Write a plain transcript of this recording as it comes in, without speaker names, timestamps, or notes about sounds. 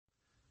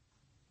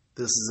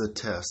This is a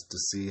test to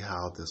see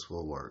how this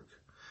will work.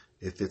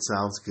 If it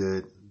sounds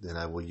good, then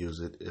I will use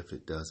it. If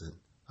it doesn't,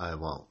 I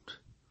won't.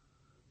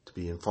 To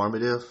be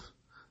informative,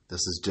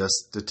 this is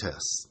just the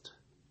test.